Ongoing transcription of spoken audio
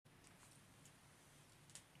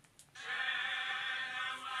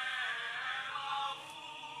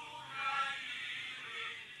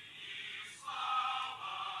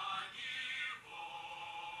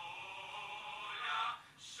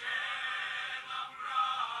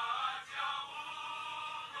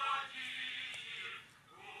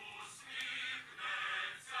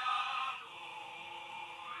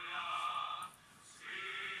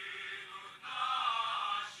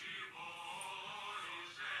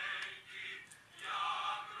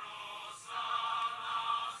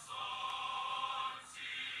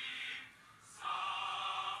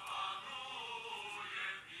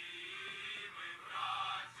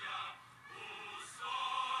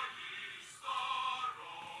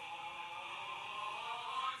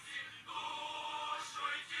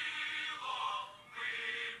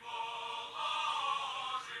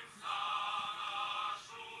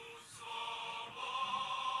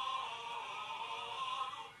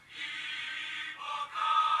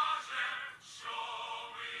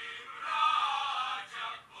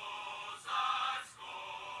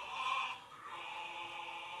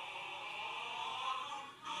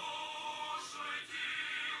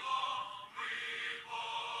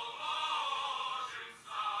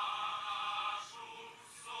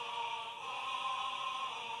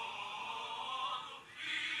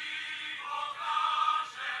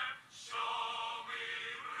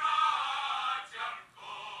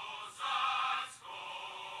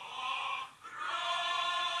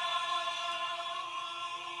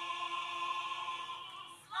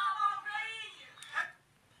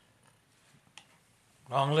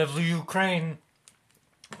Long live the Ukraine.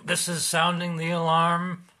 This is Sounding the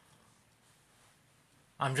Alarm.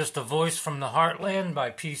 I'm just a voice from the heartland by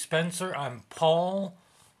P. Spencer. I'm Paul.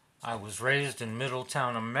 I was raised in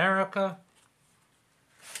Middletown, America.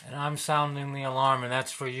 And I'm sounding the alarm, and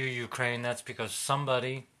that's for you, Ukraine. That's because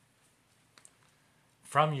somebody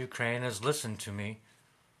from Ukraine has listened to me.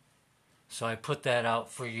 So I put that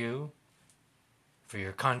out for you, for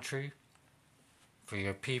your country, for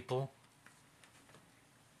your people,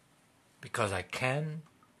 because I can.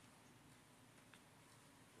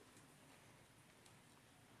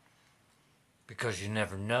 Because you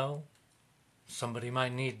never know. Somebody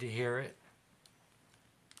might need to hear it.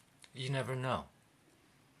 You never know.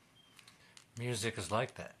 Music is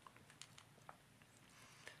like that.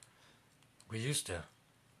 We used to,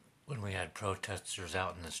 when we had protesters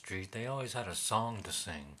out in the street, they always had a song to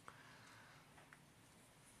sing.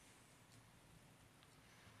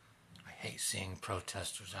 I hate seeing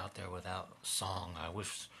protesters out there without a song. I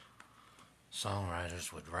wish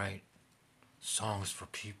songwriters would write songs for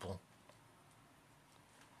people.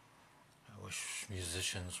 I wish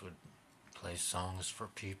musicians would play songs for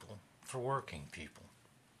people, for working people,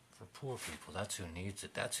 for poor people. That's who needs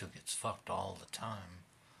it. That's who gets fucked all the time.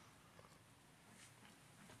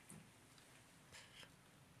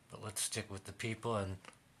 But let's stick with the people and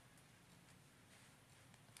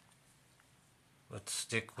let's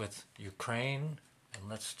stick with Ukraine and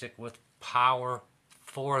let's stick with power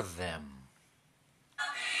for them.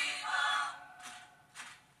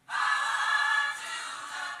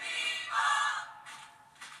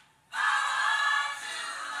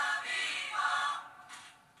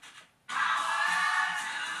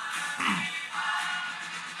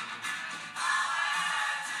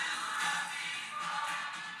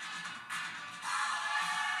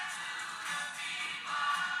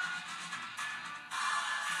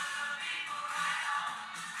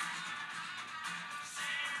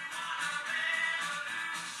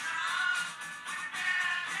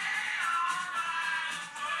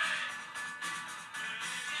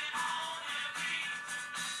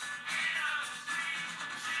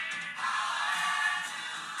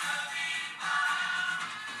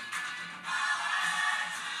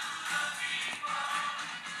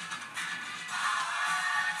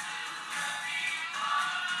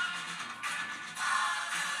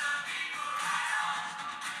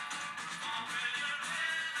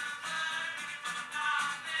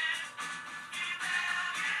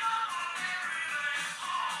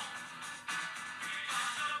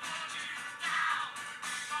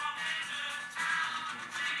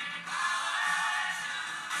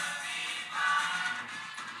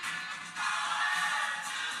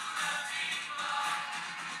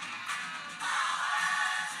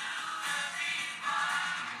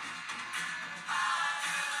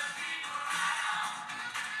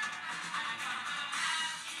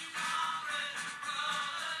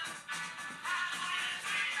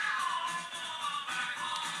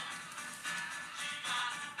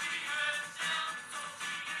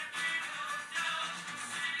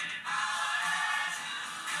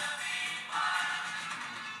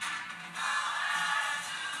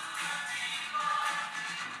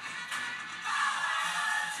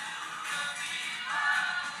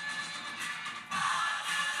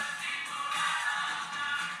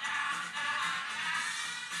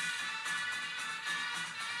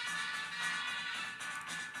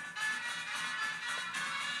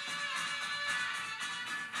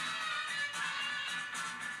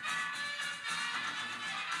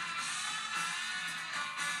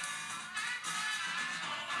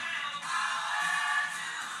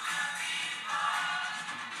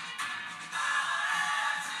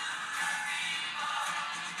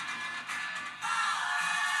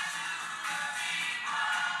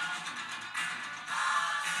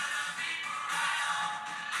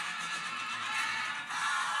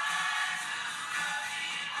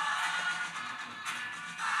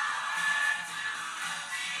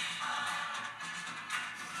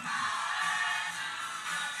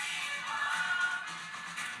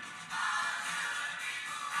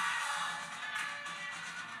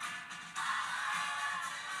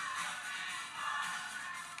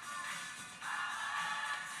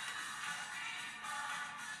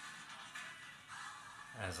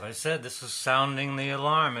 As I said, this is Sounding the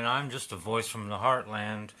Alarm, and I'm just a voice from the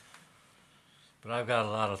heartland. But I've got a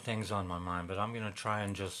lot of things on my mind, but I'm going to try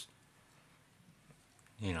and just,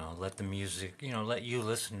 let the music, let you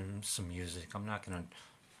listen to some music. I'm not going to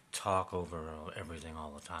talk over everything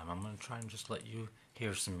all the time. I'm going to try and just let you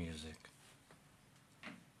hear some music.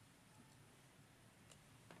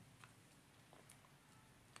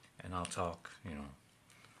 And I'll talk,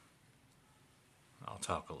 I'll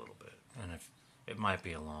talk a little bit. And if it might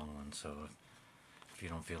be a long one, so if you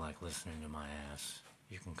don't feel like listening to my ass,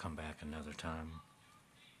 you can come back another time.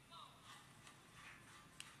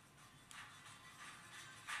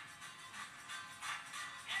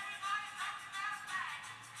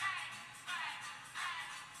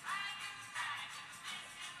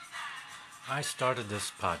 I started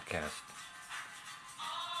this podcast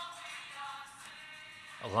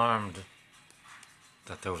alarmed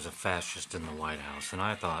that there was a fascist in the White House, and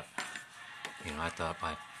I thought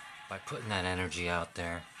by putting that energy out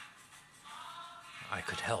there, I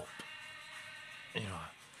could help.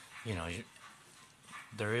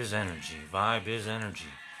 There is energy. Vibe is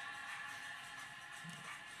energy.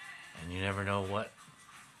 And you never know what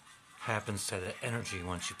happens to the energy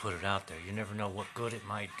once you put it out there. You never know what good it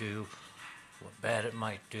might do, what bad it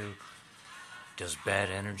might do. Does bad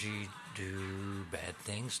energy do bad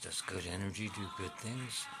things? Does good energy do good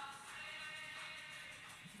things?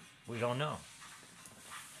 We don't know.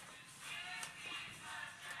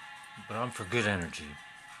 But I'm for good energy.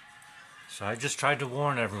 So I just tried to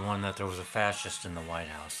warn everyone that there was a fascist in the White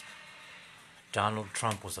House. Donald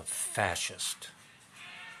Trump was a fascist.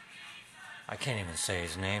 I can't even say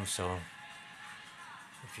his name, so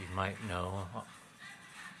if you might know,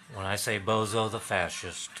 when I say Bozo the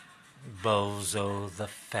fascist,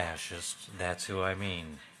 that's who I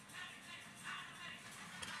mean.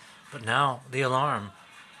 But now, the alarm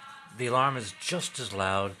is just as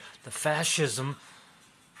loud. The fascism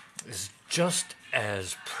is just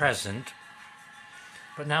as present,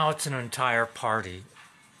 but now it's an entire party,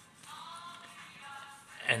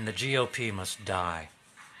 and the GOP must die.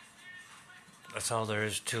 That's all there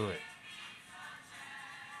is to it.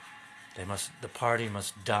 The party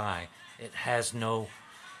must die. It has no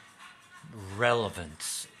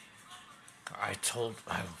relevance. I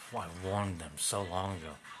warned them so long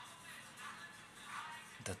ago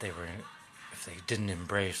that if they didn't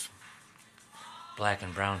embrace black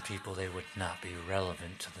and brown people, they would not be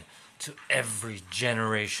relevant to every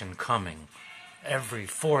generation coming, every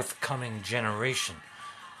forthcoming generation.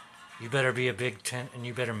 You better be a big tent, and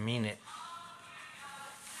you better mean it.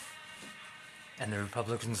 And the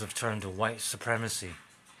Republicans have turned to white supremacy.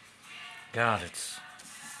 God, it's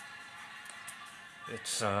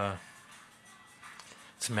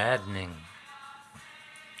maddening.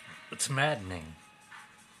 It's maddening.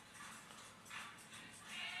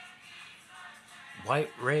 White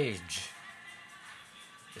rage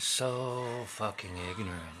is so fucking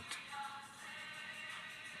ignorant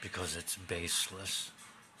because it's baseless.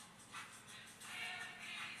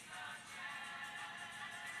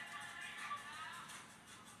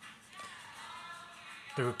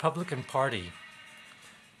 The Republican Party,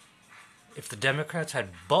 if the Democrats had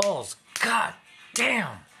balls, god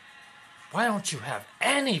damn, why don't you have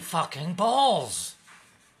any fucking balls?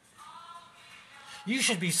 You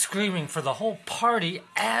should be screaming for the whole party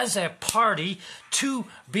as a party to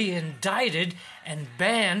be indicted and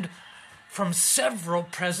banned from several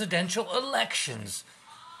presidential elections.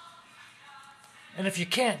 And if you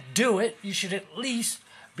can't do it, you should at least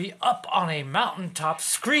be up on a mountaintop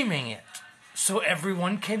screaming it so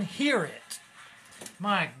everyone can hear it.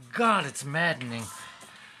 My God, it's maddening.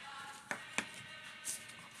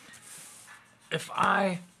 If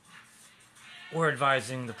I were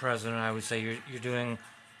advising the president, I would say you're doing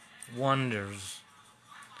wonders.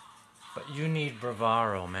 But you need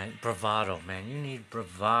bravado, man. You need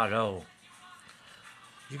bravado.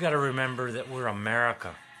 You got to remember that we're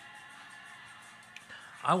America.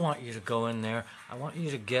 I want you to go in there. I want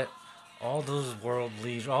you to get all those world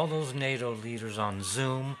leaders, all those NATO leaders on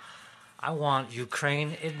Zoom. I want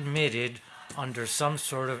Ukraine admitted under some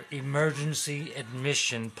sort of emergency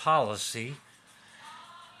admission policy.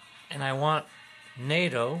 And I want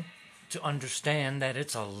NATO to understand that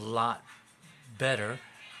it's a lot better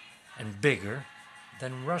and bigger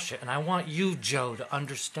than Russia. And I want you, Joe, to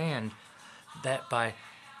understand that by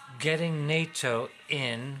getting NATO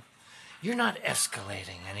in, you're not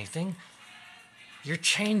escalating anything. You're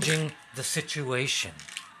changing the situation.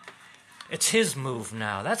 It's his move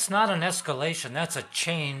now. That's not an escalation. That's a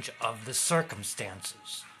change of the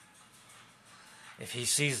circumstances. If he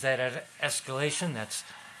sees that as escalation, that's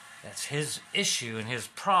his issue and his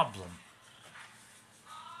problem.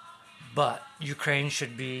 But Ukraine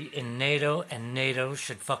should be in NATO, and NATO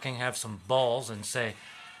should fucking have some balls and say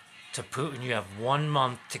to Putin, you have 1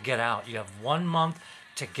 month to get out. You have 1 month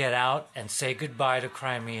to get out and say goodbye to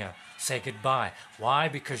Crimea. Say goodbye. Why?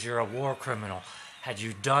 Because you're a war criminal. Had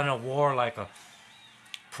you done a war like a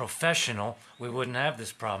professional, we wouldn't have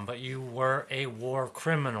this problem. But you were a war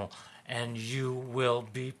criminal, and you will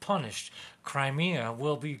be punished. Crimea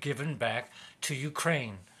will be given back to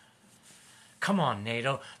Ukraine. Come on,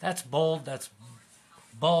 NATO. That's bold. That's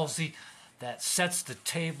ballsy. That sets the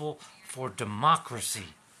table for democracy.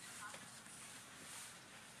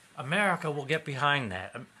 America will get behind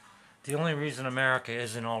that. The only reason America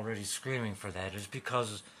isn't already screaming for that is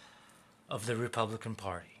because of the Republican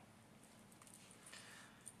Party.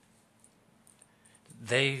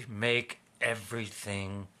 They make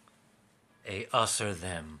everything a us or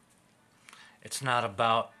them. It's not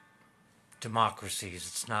about democracies.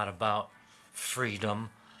 It's not about freedom.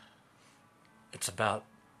 It's about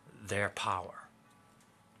their power.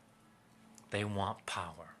 They want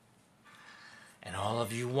power. And all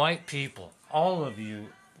of you white people,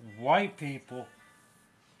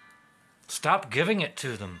 stop giving it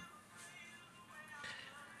to them.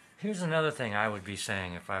 Here's another thing I would be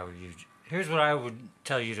saying if I were you. Here's what I would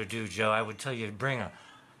tell you to do, Joe. I would tell you to bring a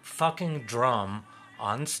fucking drum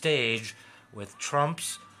on stage with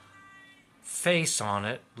Trump's face on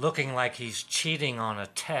it, looking like he's cheating on a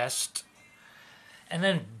test, and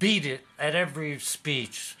then beat it at every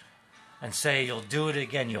speech and say you'll do it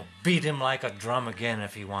again. You'll beat him like a drum again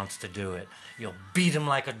if he wants to do it. You'll beat him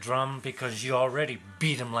like a drum because you already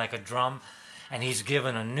beat him like a drum, and he's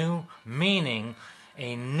given a new meaning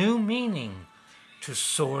to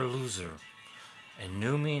sore loser. A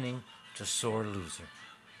new meaning to sore loser.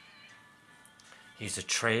 He's a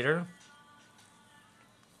traitor.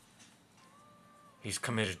 He's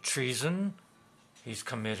committed treason. He's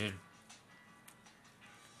committed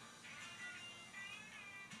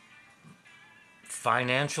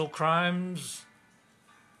financial crimes.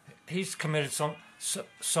 He's committed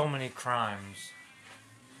so many crimes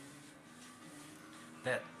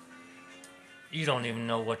that you don't even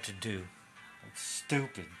know what to do. It's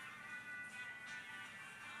stupid.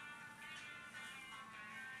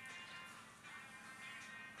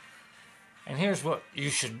 And here's what you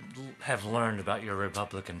should have learned about your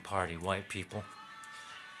Republican Party, white people.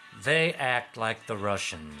 They act like the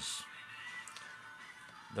Russians.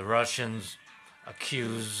 The Russians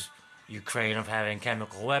accuse Ukraine of having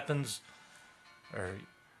chemical weapons,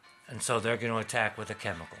 and so they're going to attack with a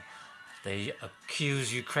chemical. They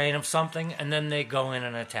accuse Ukraine of something, and then they go in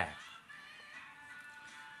and attack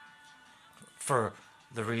for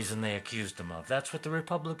the reason they accused them of. That's what the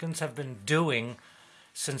Republicans have been doing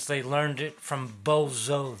since they learned it from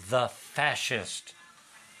Bozo the fascist.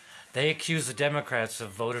 They accuse the Democrats of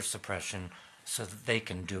voter suppression so that they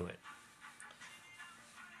can do it.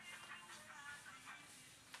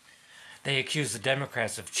 They accuse the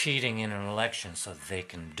Democrats of cheating in an election so that they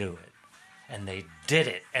can do it. And they did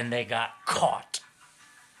it, and they got caught.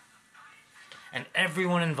 And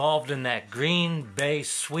everyone involved in that Green Bay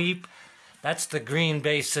sweep, that's the Green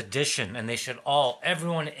Bay sedition, and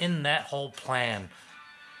everyone in that whole plan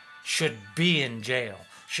should be in jail,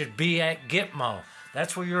 should be at Gitmo.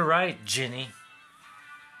 That's where you're right, Ginny.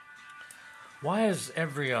 Why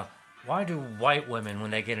do white women,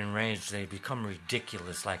 when they get enraged, they become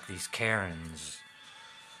ridiculous like these Karens?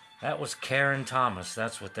 That was Karen Thomas,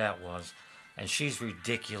 that's what that was. And she's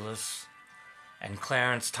ridiculous. And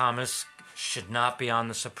Clarence Thomas should not be on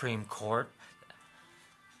the Supreme Court.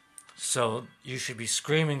 So you should be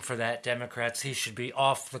screaming for that, Democrats. He should be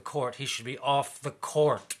off the court. He should be off the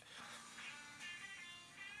court.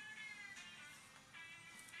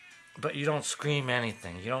 But you don't scream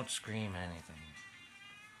anything. You don't scream anything.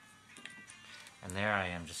 And there I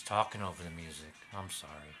am, just talking over the music. I'm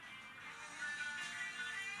sorry.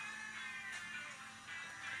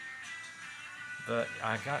 But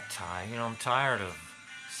I got tired. I'm tired of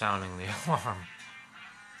sounding the alarm.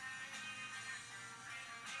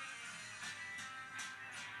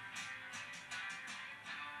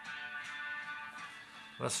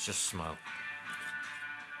 Let's just smoke.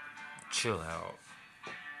 Chill out.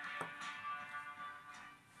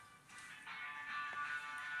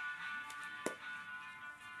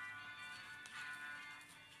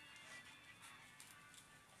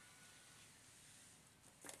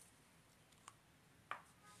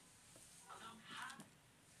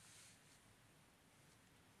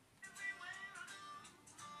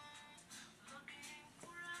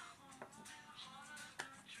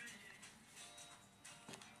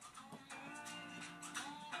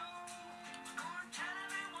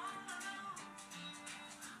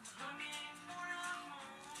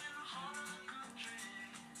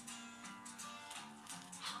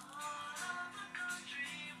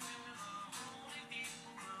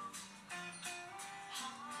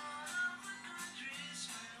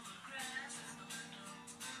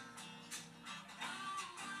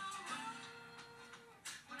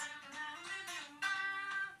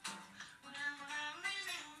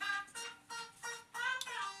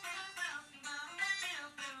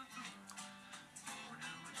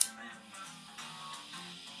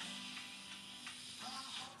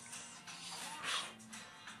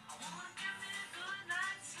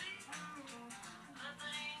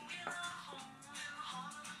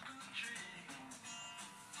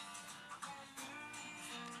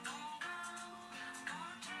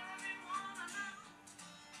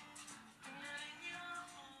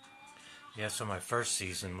 Yeah, so my first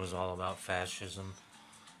season was all about fascism,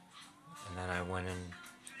 and then I went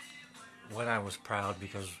in when I was proud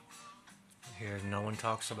because here no one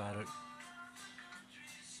talks about it,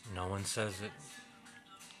 no one says it,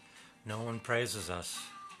 no one praises us.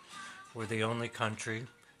 We're the only country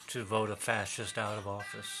to vote a fascist out of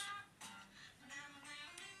office.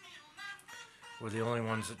 We're the only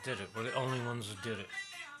ones that did it. We're the only ones that did it.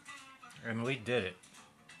 And we did it.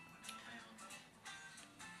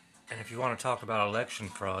 And if you want to talk about election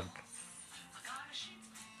fraud,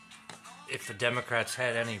 if the Democrats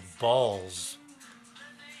had any balls,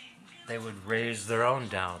 they would raise their own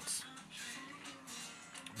doubts.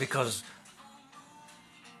 Because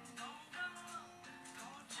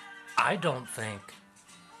I don't think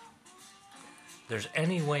there's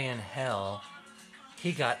any way in hell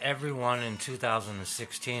he got everyone in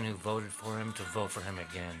 2016 who voted for him to vote for him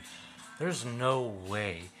again. There's no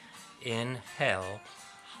way in hell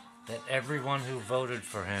that everyone who voted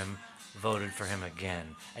for him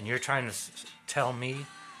again. And you're trying to tell me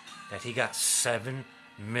that he got 7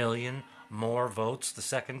 million more votes the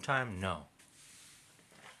second time? No.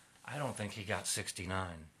 I don't think he got 69.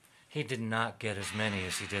 He did not get as many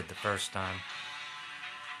as he did the first time.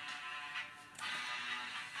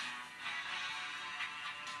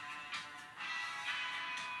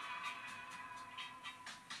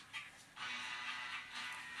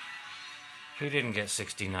 He didn't get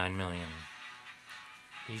 69 million.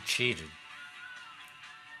 He cheated.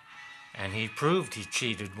 And he proved he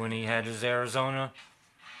cheated when he had his Arizona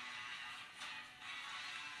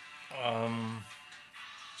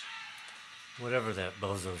whatever that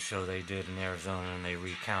bozo show they did in Arizona and they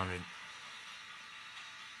recounted.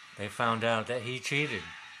 They found out that he cheated.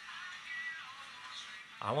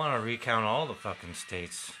 I want to recount all the fucking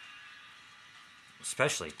states.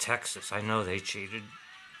 Especially Texas. I know they cheated.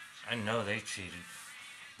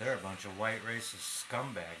 They're a bunch of white racist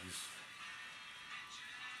scumbags.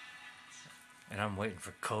 And I'm waiting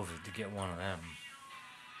for COVID to get one of them.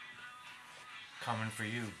 Coming for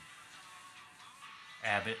you,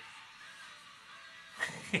 Abbott.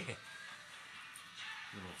 Little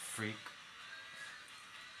freak.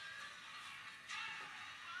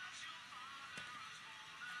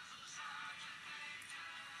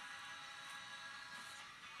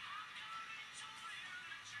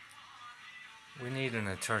 We need an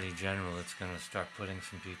attorney general that's going to start putting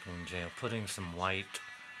some people in jail. Putting some white,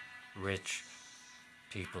 rich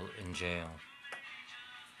people in jail.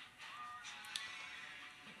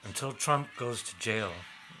 Until Trump goes to jail,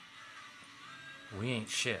 we ain't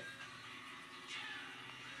shit.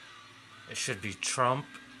 It should be Trump.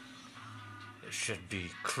 It should be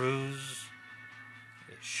Cruz.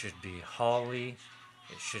 It should be Hawley.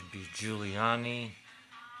 It should be Giuliani.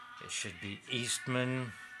 It should be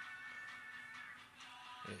Eastman.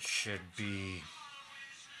 It should be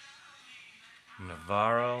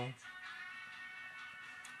Navarro,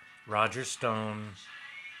 Roger Stone,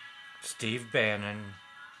 Steve Bannon.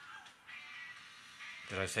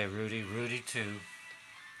 Did I say Rudy? Rudy too,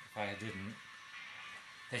 if I didn't.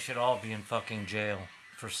 They should all be in fucking jail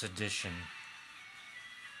for sedition.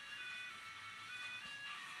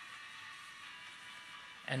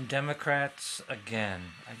 And Democrats, again,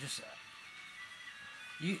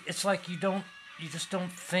 it's like you just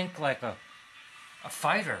don't think like a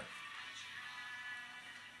fighter.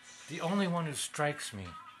 The only one who strikes me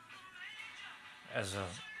as a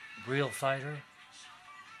real fighter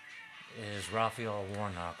is Raphael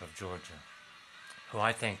Warnock of Georgia, who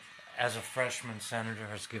I think, as a freshman senator,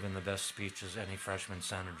 has given the best speeches any freshman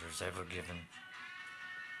senator's ever given.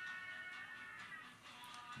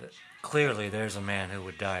 But clearly, there's a man who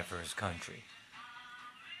would die for his country.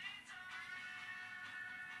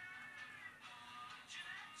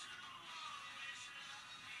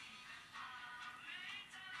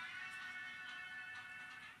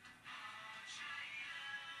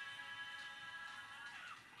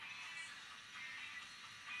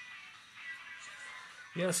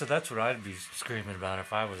 Yeah, so that's what I'd be screaming about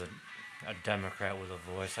if I was a Democrat with a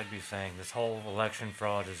voice. I'd be saying this whole election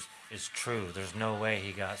fraud is true. There's no way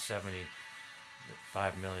he got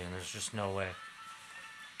 75 million. There's just no way.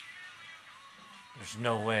 There's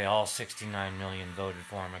no way all 69 million voted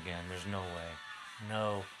for him again. There's no way.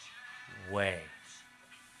 No way.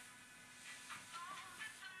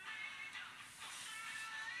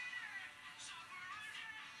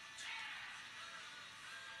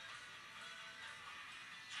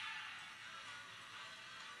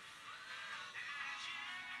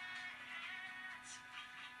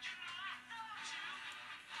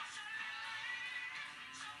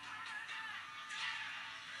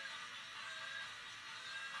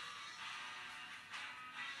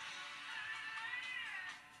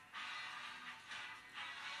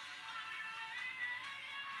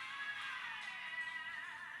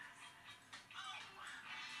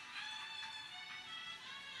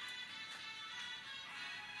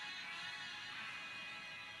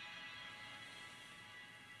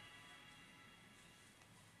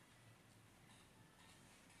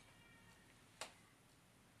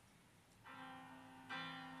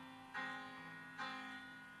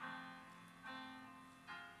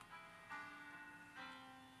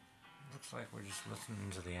 Looks like we're just listening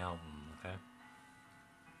to the album, okay?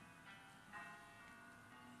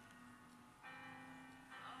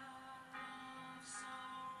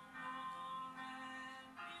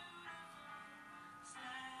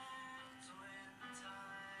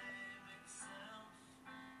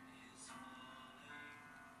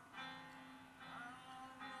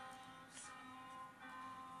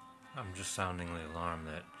 I'm just sounding the alarm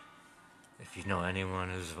that if you know anyone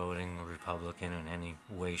who's voting Republican in any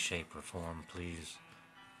way, shape, or form, please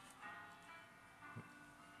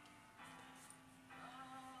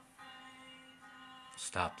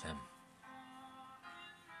stop them.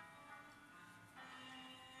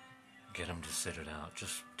 Get them to sit it out.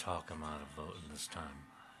 Just talk them out of voting this time.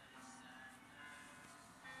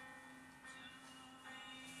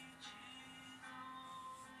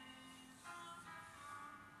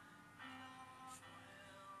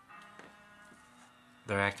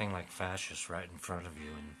 They're acting like fascists right in front of you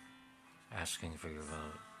and asking for your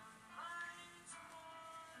vote.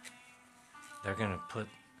 They're gonna put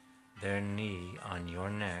their knee on your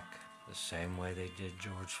neck the same way they did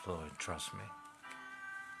George Floyd, trust me.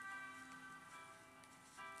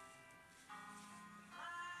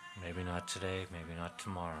 Maybe not today, maybe not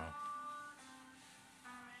tomorrow.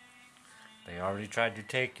 They already tried to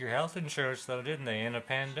take your health insurance though, didn't they, in a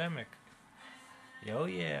pandemic? Oh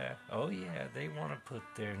yeah, they want to put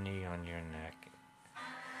their knee on your neck.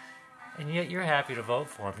 And yet you're happy to vote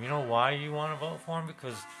for them. You know why you want to vote for them?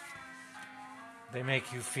 Because they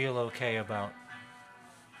make you feel okay about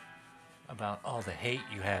all the hate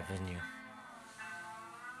you have in you.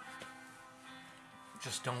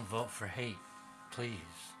 Just don't vote for hate, please.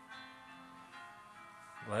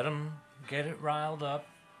 Let them get it riled up.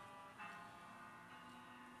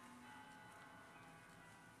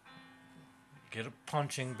 Get a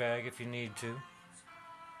punching bag if you need to.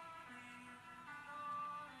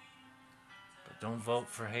 But don't vote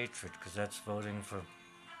for hatred, because that's voting for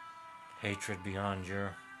hatred beyond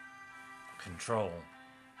your control.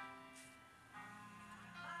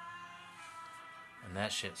 And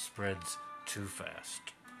that shit spreads too fast.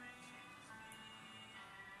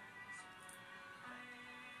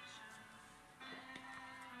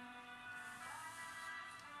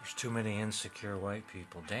 There's too many insecure white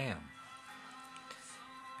people. Damn.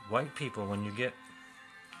 White people, when you get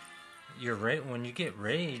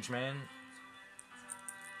rage, man,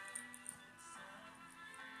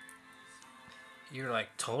 you're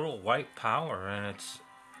like total white power, and it's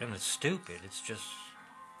stupid. It's just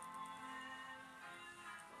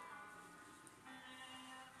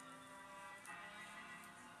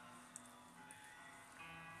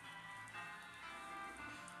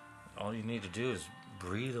all you need to do is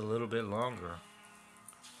breathe a little bit longer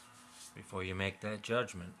before you make that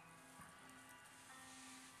judgment.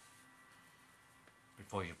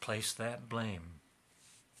 Before you place that blame.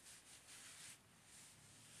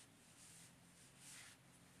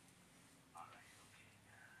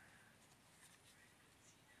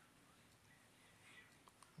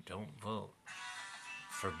 Don't vote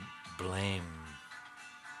for blame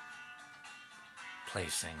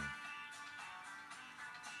placing.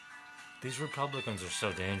 These Republicans are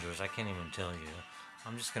so dangerous, I can't even tell you.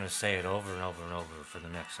 I'm just going to say it over and over and over for the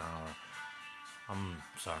next hour. I'm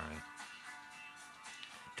sorry.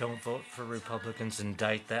 Don't vote for Republicans.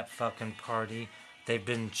 Indict that fucking party. They've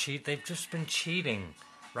just been cheating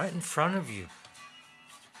right in front of you.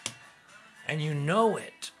 And you know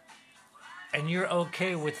it. And you're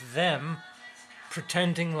okay with them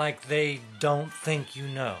pretending like they don't think you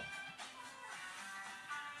know.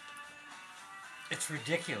 It's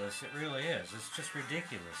ridiculous. It really is. It's just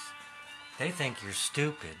ridiculous. They think you're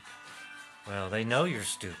stupid. Well, they know you're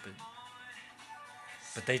stupid.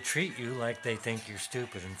 But they treat you like they think you're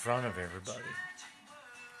stupid in front of everybody.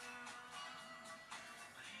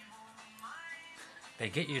 They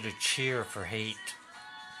get you to cheer for hate.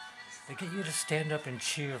 They get you to stand up and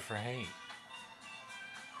cheer for hate.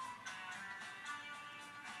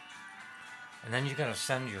 And then you gotta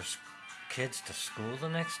send your kids to school the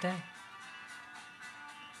next day?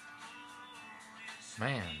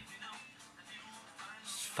 Man,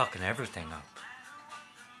 it's fucking everything up.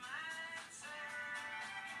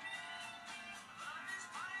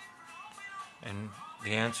 And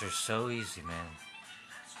the answer's so easy, man.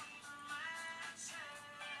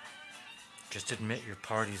 Just admit your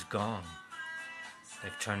party's gone.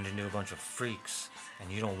 They've turned into a bunch of freaks,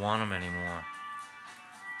 and you don't want them anymore.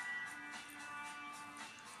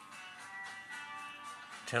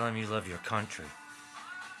 Tell them you love your country.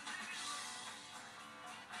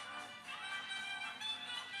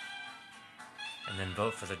 And then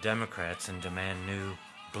vote for the Democrats and demand new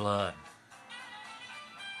blood.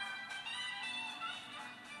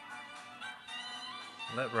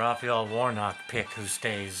 Let Raphael Warnock pick who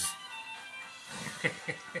stays.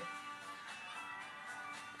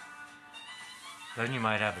 Then you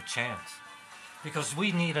might have a chance. Because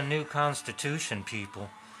we need a new constitution, people.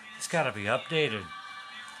 It's got to be updated.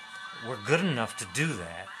 We're good enough to do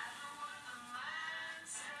that.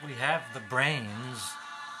 We have the brains.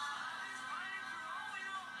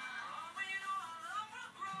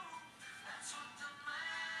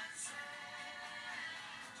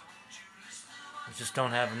 We just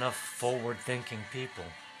don't have enough forward-thinking people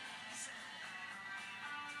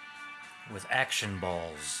with action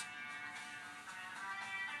balls.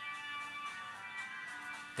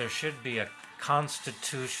 There should be a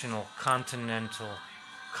constitutional continental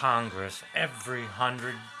Congress every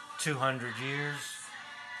 100, 200 years.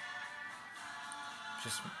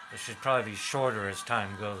 It should probably be shorter as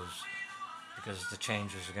time goes, because the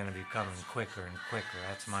changes are going to be coming quicker and quicker.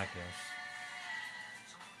 That's my guess.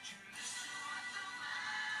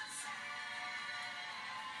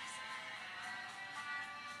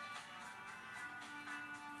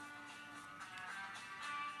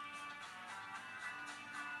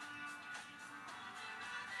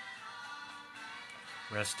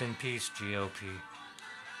 Rest in peace, GOP.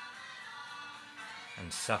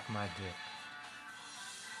 And suck my dick.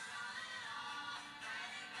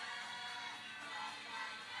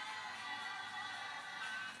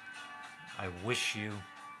 I wish you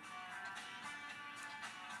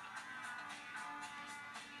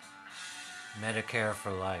Medicare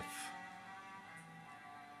for life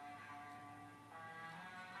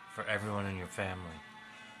for everyone in your family.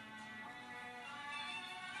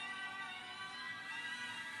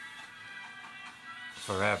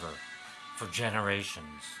 Forever, for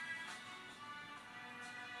generations.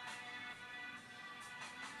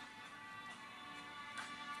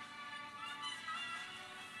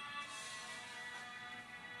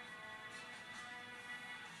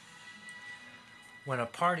 When a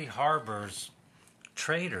party harbors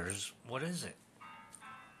traitors, what is it?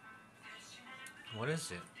 What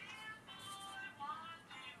is it?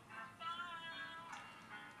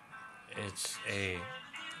 It's a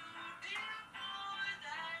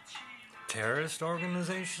terrorist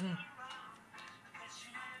organization?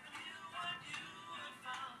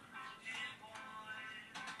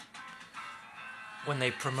 When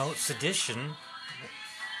they promote sedition,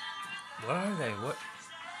 what are they?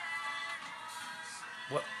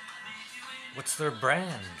 What's their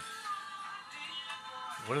brand?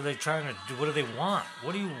 What are they trying to do? What do they want?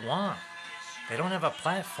 What do you want? They don't have a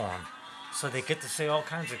platform, so they get to say all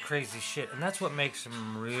kinds of crazy shit, and that's what makes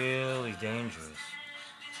them really dangerous.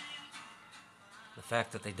 The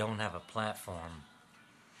fact that they don't have a platform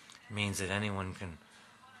means that anyone can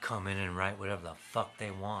come in and write whatever the fuck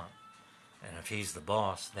they want. And if he's the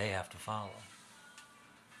boss, they have to follow.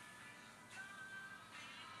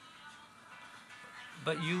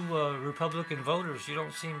 But you Republican voters, you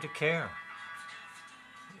don't seem to care.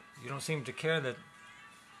 You don't seem to care that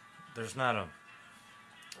there's not a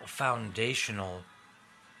foundational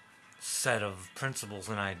set of principles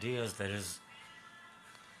and ideas that is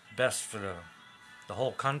best for the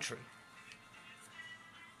whole country.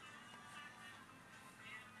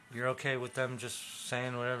 You're okay with them just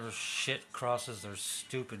saying whatever shit crosses their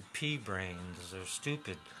stupid pea brains, their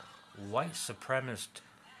stupid white supremacist,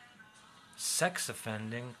 sex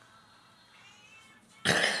offending.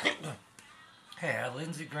 Hey,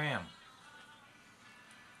 Lindsey Graham.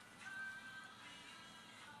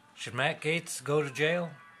 Should Matt Gaetz go to jail?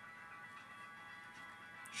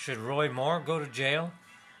 Should Roy Moore go to jail?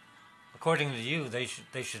 According to you, they should.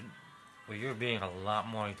 Well, you're being a lot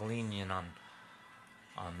more lenient on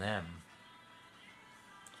them.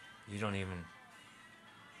 You don't even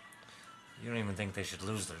think they should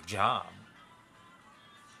lose their job.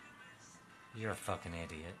 You're a fucking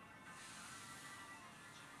idiot.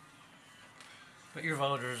 But your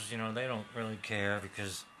voters, they don't really care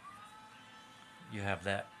because you have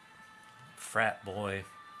that frat boy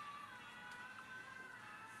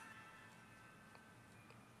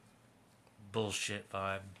bullshit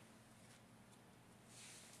vibe.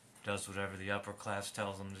 Does whatever the upper class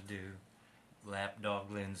tells him to do.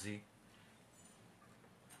 Lapdog Lindsay.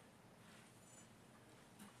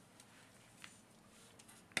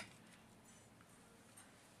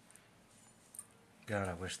 God,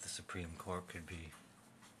 I wish the Supreme Court could be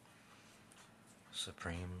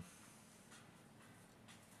supreme.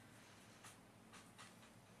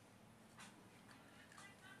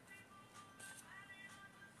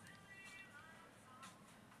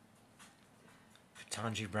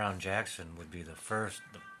 Ketanji Brown Jackson would be the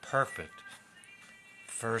perfect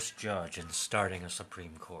first judge in starting a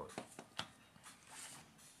Supreme Court.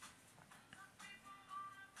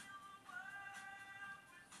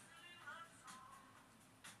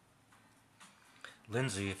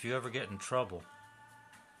 Lindsay, if you ever get in trouble,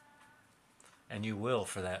 and you will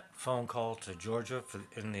for that phone call to Georgia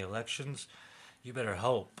in the elections, you better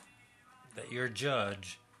hope that your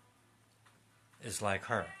judge is like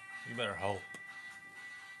her. You better hope.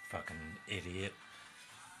 Fucking idiot.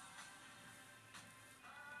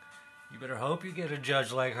 You better hope you get a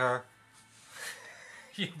judge like her.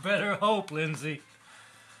 You better hope, Lindsay.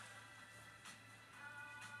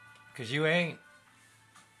 Because you ain't.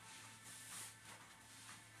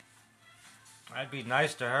 I'd be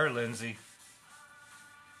nice to her, Lindsay.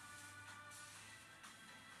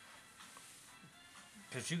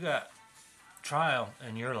 Because you got trial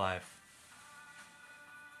in your life.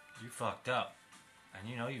 You fucked up. And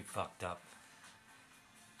you know you fucked up.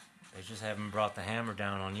 They just haven't brought the hammer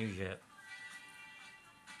down on you yet.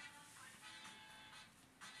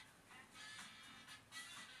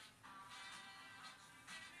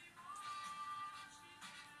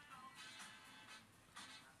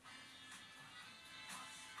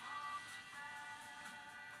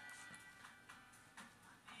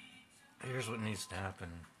 Here's what needs to happen.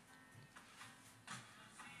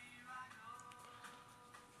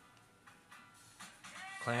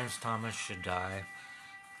 Clarence Thomas should die.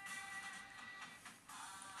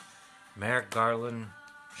 Merrick Garland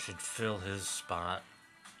should fill his spot.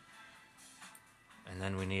 And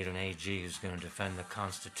then we need an AG who's going to defend the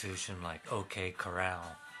Constitution like OK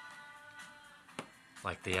Corral.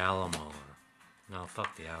 Like the Alamo. No,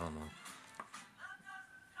 fuck the Alamo.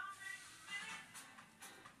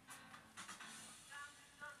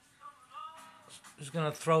 Who's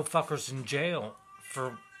going to throw fuckers in jail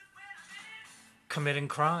for committing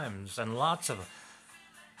crimes, and lots of them.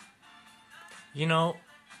 You know,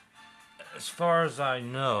 as far as I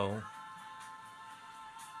know,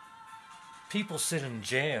 people sit in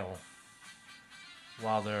jail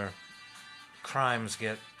while their crimes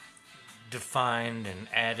get defined and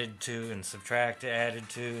added to and subtracted, added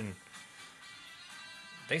to, and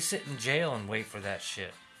they sit in jail and wait for that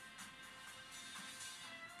shit.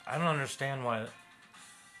 I don't understand why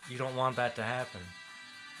you don't want that to happen.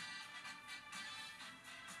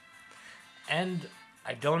 And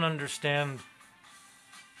I don't understand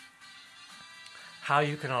how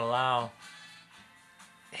you can allow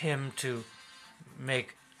him to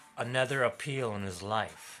make another appeal in his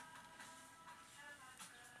life.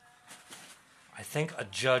 I think a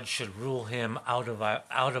judge should rule him out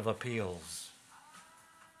of appeals.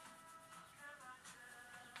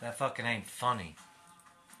 That fucking ain't funny.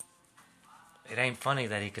 It ain't funny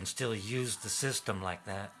that he can still use the system like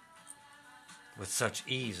that with such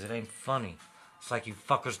ease. It ain't funny. It's like you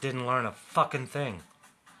fuckers didn't learn a fucking thing.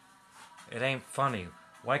 It ain't funny.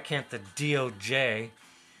 Why can't the DOJ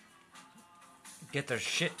get their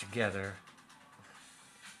shit together?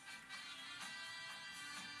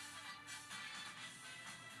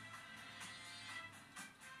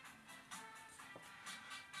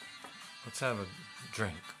 Let's have a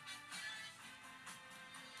drink.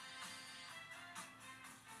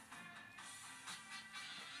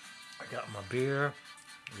 I got my beer,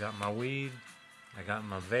 I got my weed, I got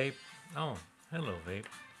my vape. Oh, hello vape.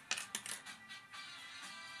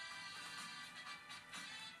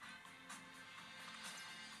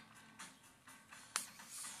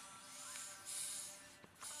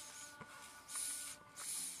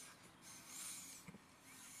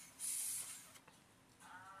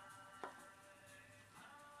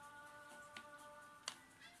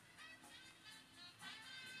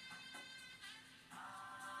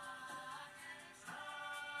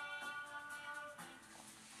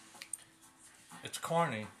 It's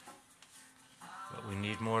corny, but we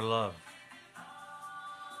need more love.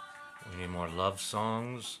 We need more love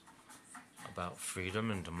songs about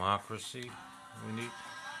freedom and democracy. We need.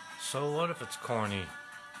 So what if it's corny?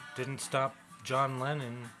 Didn't stop John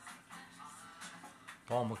Lennon,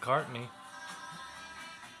 Paul McCartney.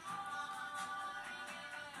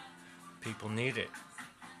 People need it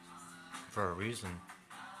for a reason.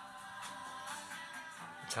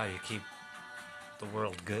 It's how you keep the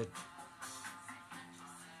world good.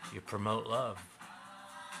 You promote love.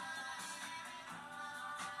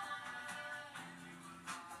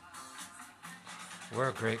 We're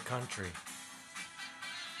a great country.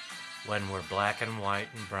 When we're black and white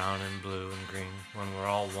and brown and blue and green, when we're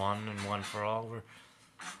all one and one for all,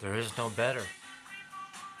 there is no better.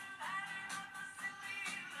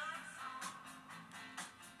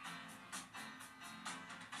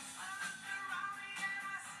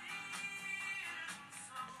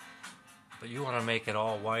 But you want to make it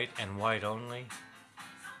all white and white only?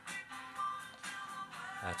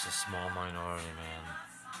 That's a small minority,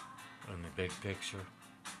 man. In the big picture.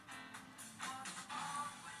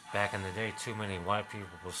 Back in the day, too many white people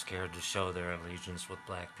were scared to show their allegiance with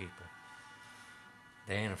black people.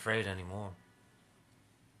 They ain't afraid anymore.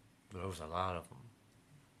 There was a lot of them.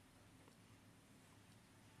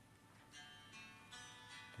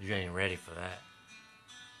 You ain't ready for that.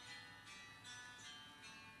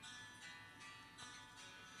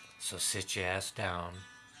 So sit your ass down.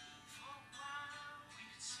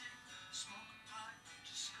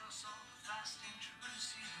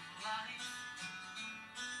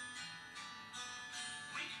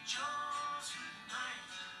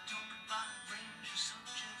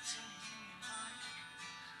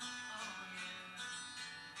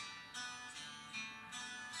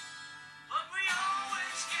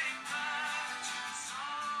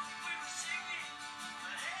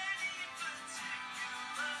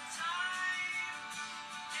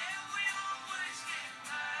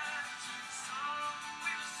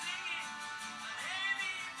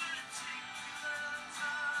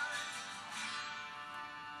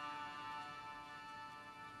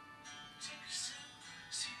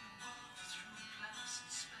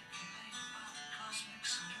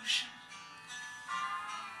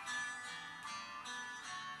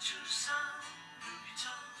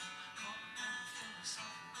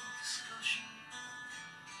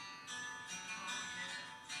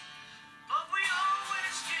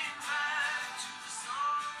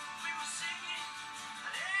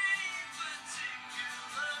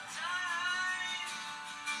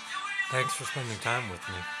 Thanks for spending time with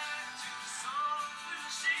me.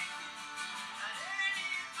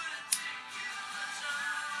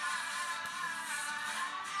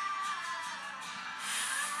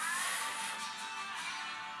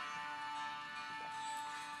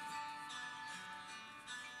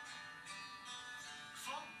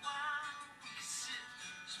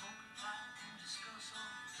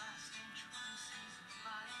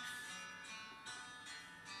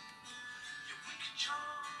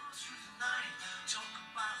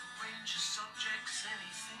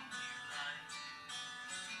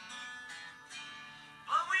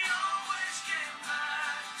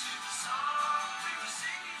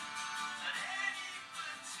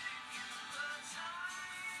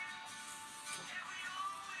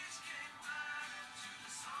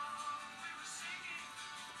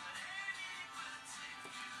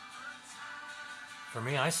 For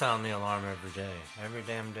me, I sound the alarm every day. Every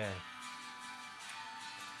damn day.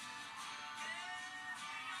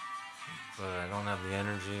 But I don't have the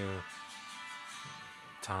energy or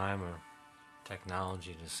time or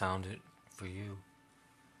technology to sound it for you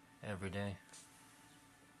every day.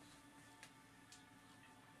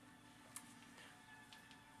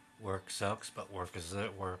 Work sucks, but work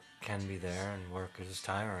can be there, and work is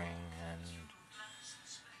tiring and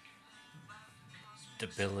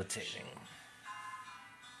debilitating.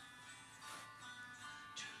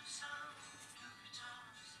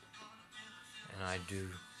 And I do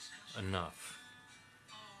enough.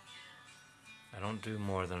 I don't do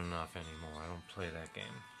more than enough anymore. I don't play that game.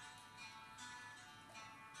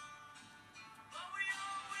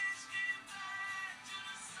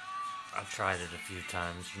 I've tried it a few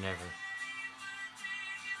times. You never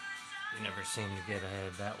seem to get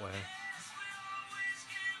ahead that way.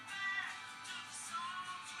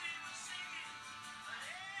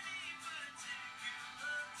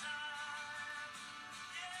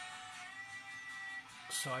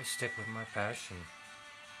 So I stick with my passion.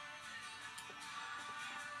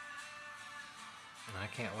 And I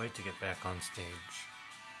can't wait to get back on stage.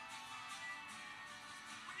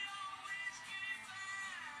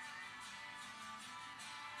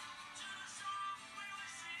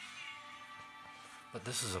 But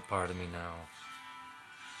this is a part of me now.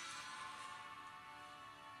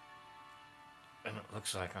 And it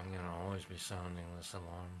looks like I'm going to always be sounding this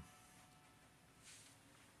alarm.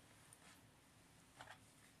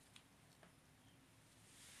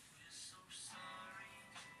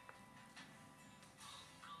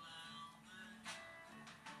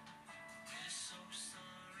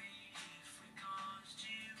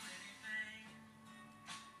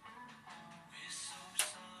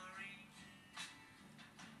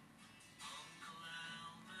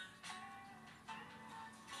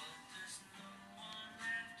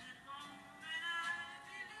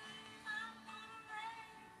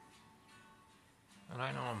 And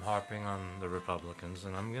I know I'm harping on the Republicans,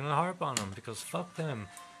 and I'm going to harp on them because fuck them.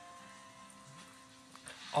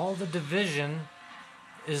 All the division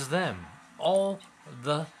is them. All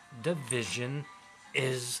the division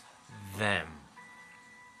is them.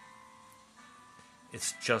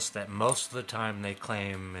 It's just that most of the time they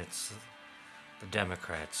claim it's the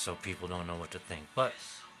Democrats, so people don't know what to think. But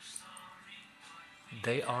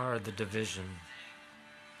they are the division.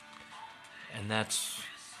 And that's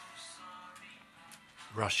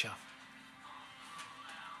Russia.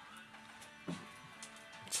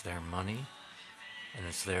 It's their money and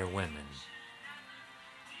it's their women.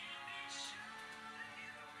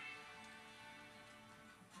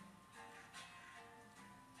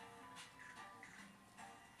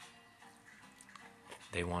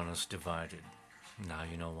 They want us divided. Now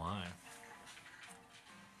you know why.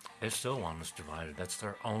 They still want us divided. That's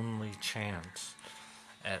their only chance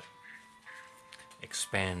at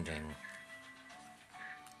expanding,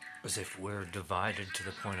 as if we're divided to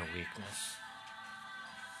the point of weakness.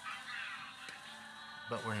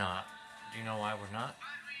 But we're not. Do you know why we're not?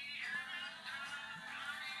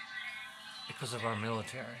 Because of our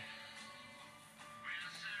military.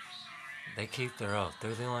 They keep their oath.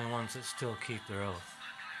 They're the only ones that still keep their oath.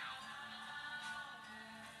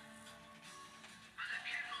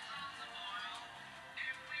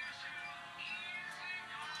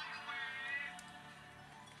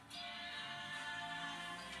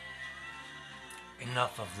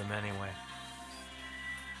 Enough of them anyway.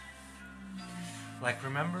 Like,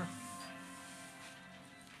 remember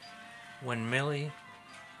when Millie,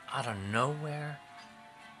 out of nowhere,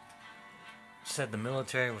 said the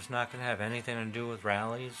military was not going to have anything to do with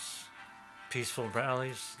rallies, peaceful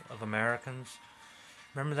rallies of Americans?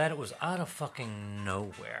 Remember that? It was out of fucking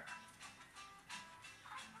nowhere.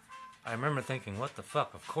 I remember thinking, what the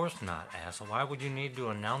fuck? Of course not, asshole. Why would you need to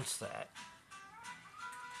announce that?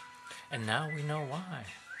 And now we know why.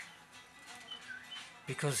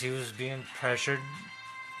 Because he was being pressured.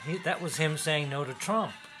 That was him saying no to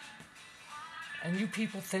Trump. And you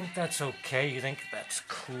people think that's okay? You think that's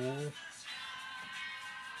cool?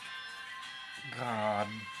 God.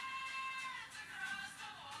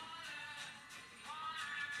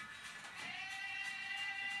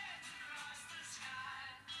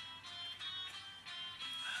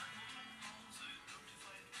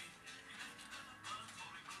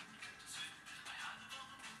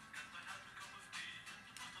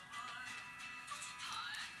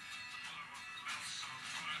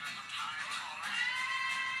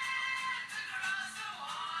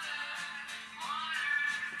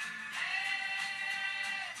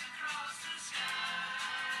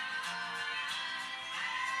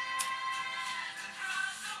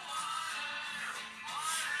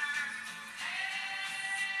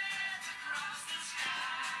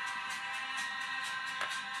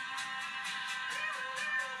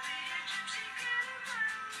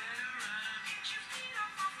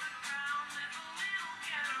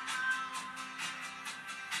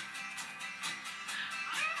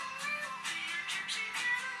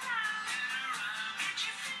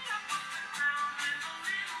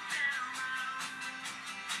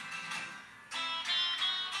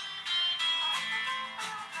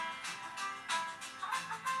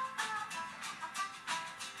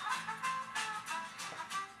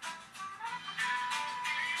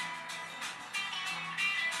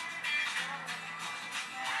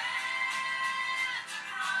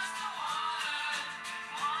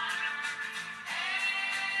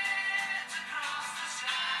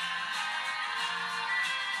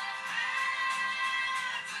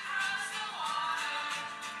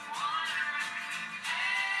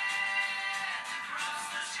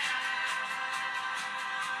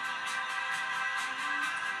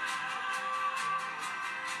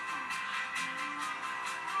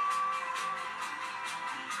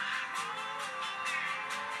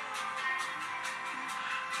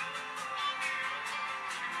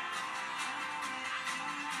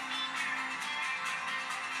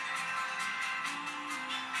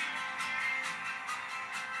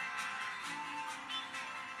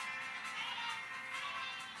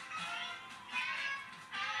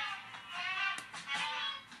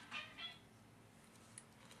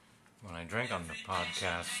 When I drink on the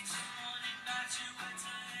podcast,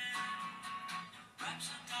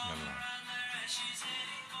 never mind.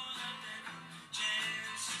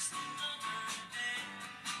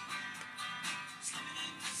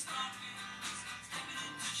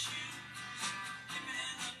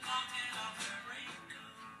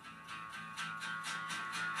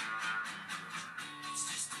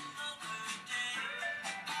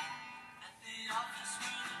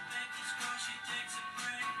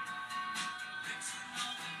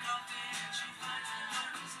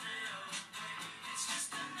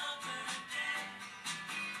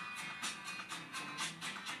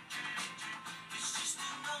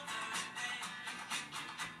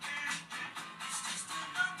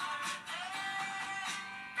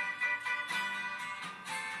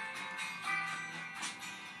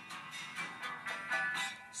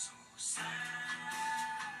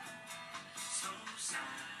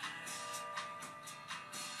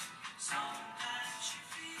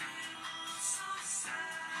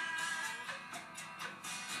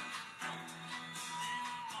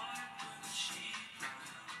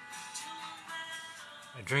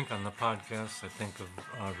 drink on the podcast, I think of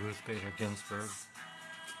Ruth Bader Ginsburg,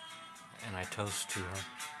 and I toast to her.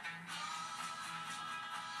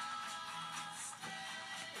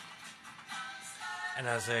 And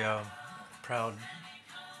as a proud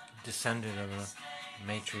descendant of a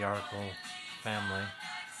matriarchal family,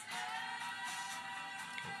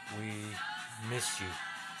 we miss you.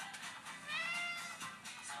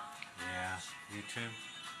 Yeah, you too.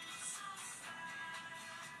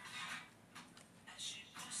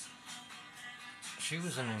 She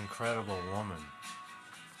was an incredible woman.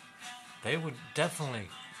 They would definitely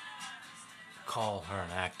call her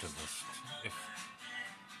an activist if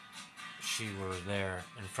she were there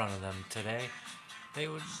in front of them today. They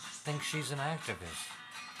would think she's an activist.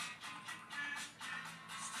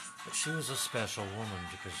 But she was a special woman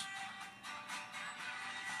because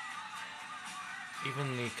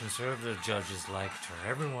even the conservative judges liked her.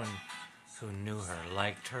 Everyone who knew her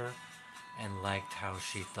liked her and liked how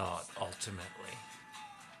she thought ultimately.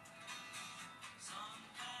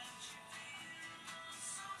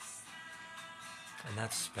 And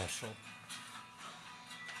that's special.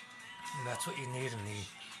 And that's what you need in the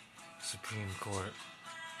Supreme Court.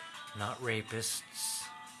 Not rapists.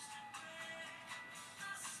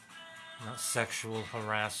 Not sexual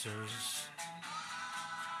harassers.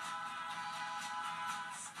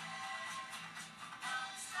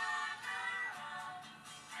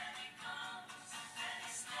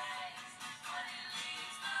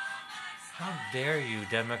 How dare you,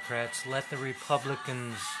 Democrats, let the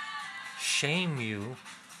Republicans shame you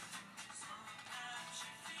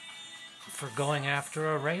for going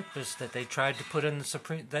after a rapist that they tried to put in the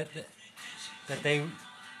Supreme... That they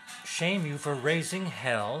shame you for raising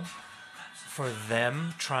hell for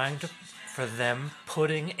them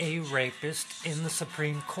putting a rapist in the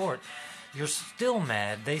Supreme Court. You're still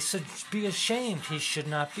mad. They should be ashamed. He should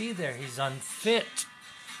not be there. He's unfit.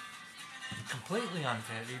 Completely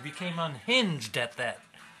unfit. He became unhinged at that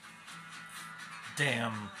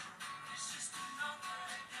damn...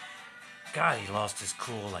 God, he lost his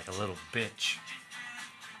cool like a little bitch.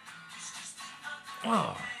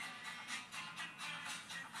 Oh.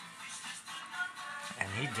 And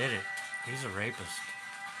he did it. He's a rapist.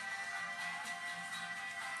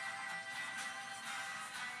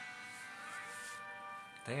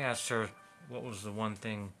 They asked her what was the one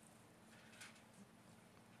thing,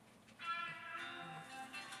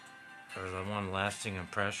 or the one lasting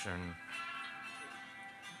impression,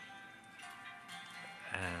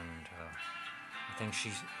 and I think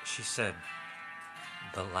she said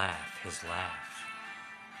the laugh, his laugh.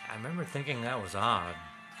 I remember thinking that was odd.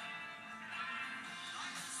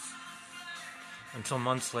 Until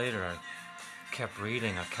months later, I kept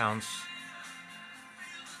reading accounts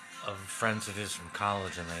of friends of his from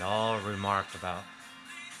college, and they all remarked about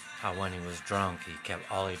how when he was drunk,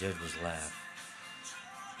 all he did was laugh.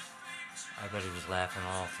 I bet he was laughing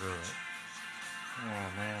all through it.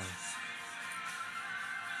 Oh, man.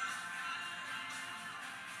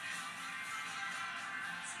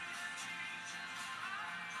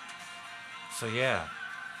 So yeah,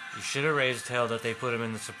 you should have raised hell that they put him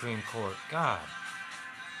in the Supreme Court. God.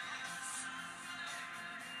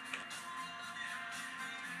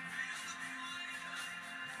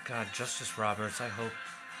 God, Justice Roberts, I hope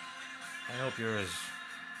you're as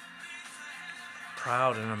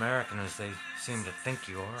proud an American as they seem to think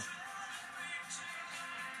you are.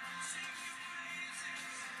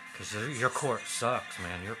 Because your court sucks,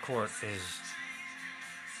 man. Your court is...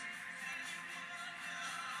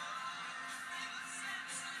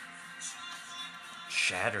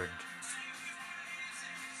 shattered.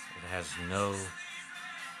 It has no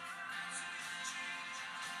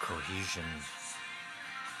cohesion.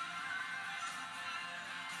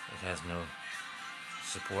 It has no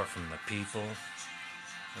support from the people.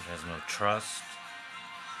 It has no trust.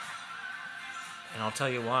 And I'll tell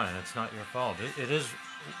you why, and it's not your fault. It is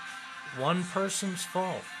one person's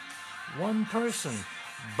fault. One person.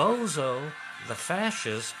 Bozo, the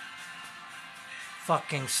fascist,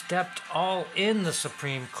 fucking stepped all in the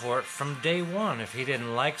Supreme Court from day one. If he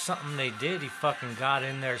didn't like something they did, he fucking got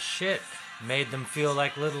in their shit. Made them feel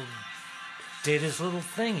like did his little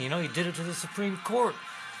thing. You know, he did it to the Supreme Court.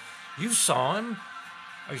 You saw him.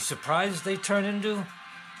 Are you surprised they turn into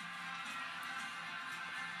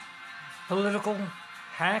political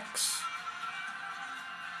hacks?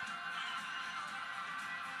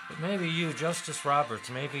 But maybe you, Justice Roberts,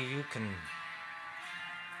 maybe you can...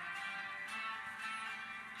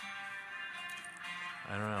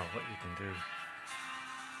 I don't know what you can do.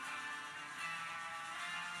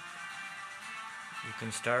 You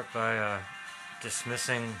can start by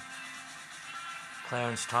dismissing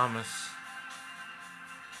Clarence Thomas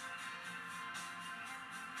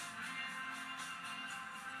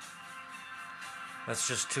That's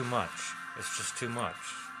just too much. It's just too much.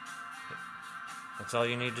 That's all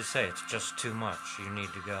you need to say. It's just too much. You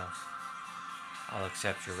need to go. I'll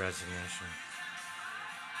accept your resignation.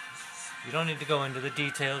 You don't need to go into the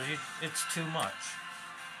details. It's too much.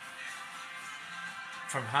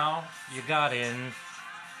 From how you got in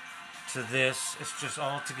to this, it's just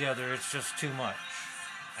all together. It's just too much.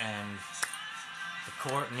 And the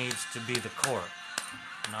court needs to be the court,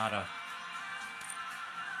 not a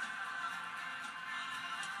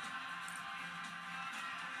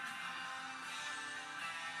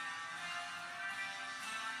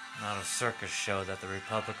circus show that the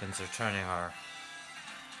Republicans are turning our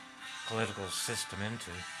political system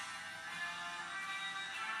into.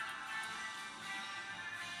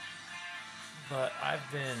 But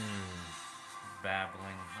I've been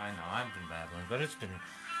babbling. I know I've been babbling, but it's been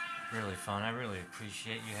really fun. I really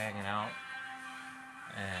appreciate you hanging out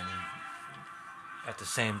and at the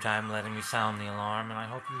same time letting me sound the alarm. And I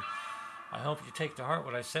hope you take to heart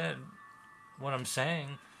what I said, what I'm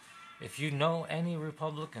saying. If you know any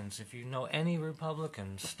Republicans,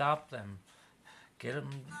 stop them. Get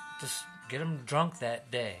them drunk that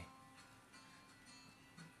day.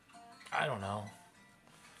 I don't know.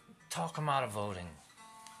 Talk them out of voting.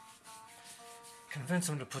 Convince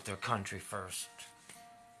them to put their country first.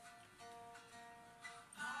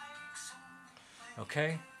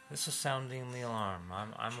 Okay? This is sounding the alarm.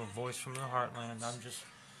 I'm a voice from the heartland.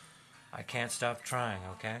 I can't stop trying,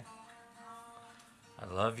 okay? I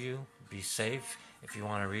love you. Be safe. If you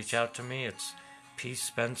want to reach out to me, it's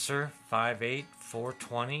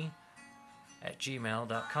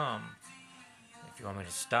pspencer58420@gmail.com. If you want me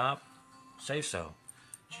to stop, say so.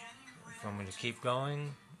 If you want me to keep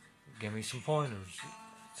going, give me some pointers.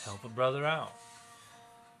 Help a brother out.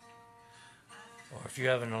 Or if you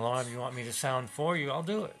have an alarm you want me to sound for you, I'll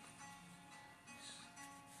do it.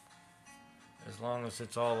 As long as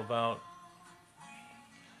it's all about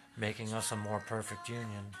making us a more perfect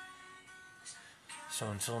union.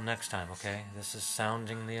 So until next time, okay? This is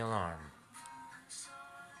sounding the alarm.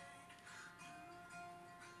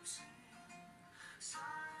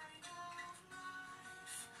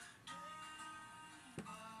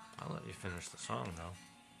 I'll let you finish the song, though.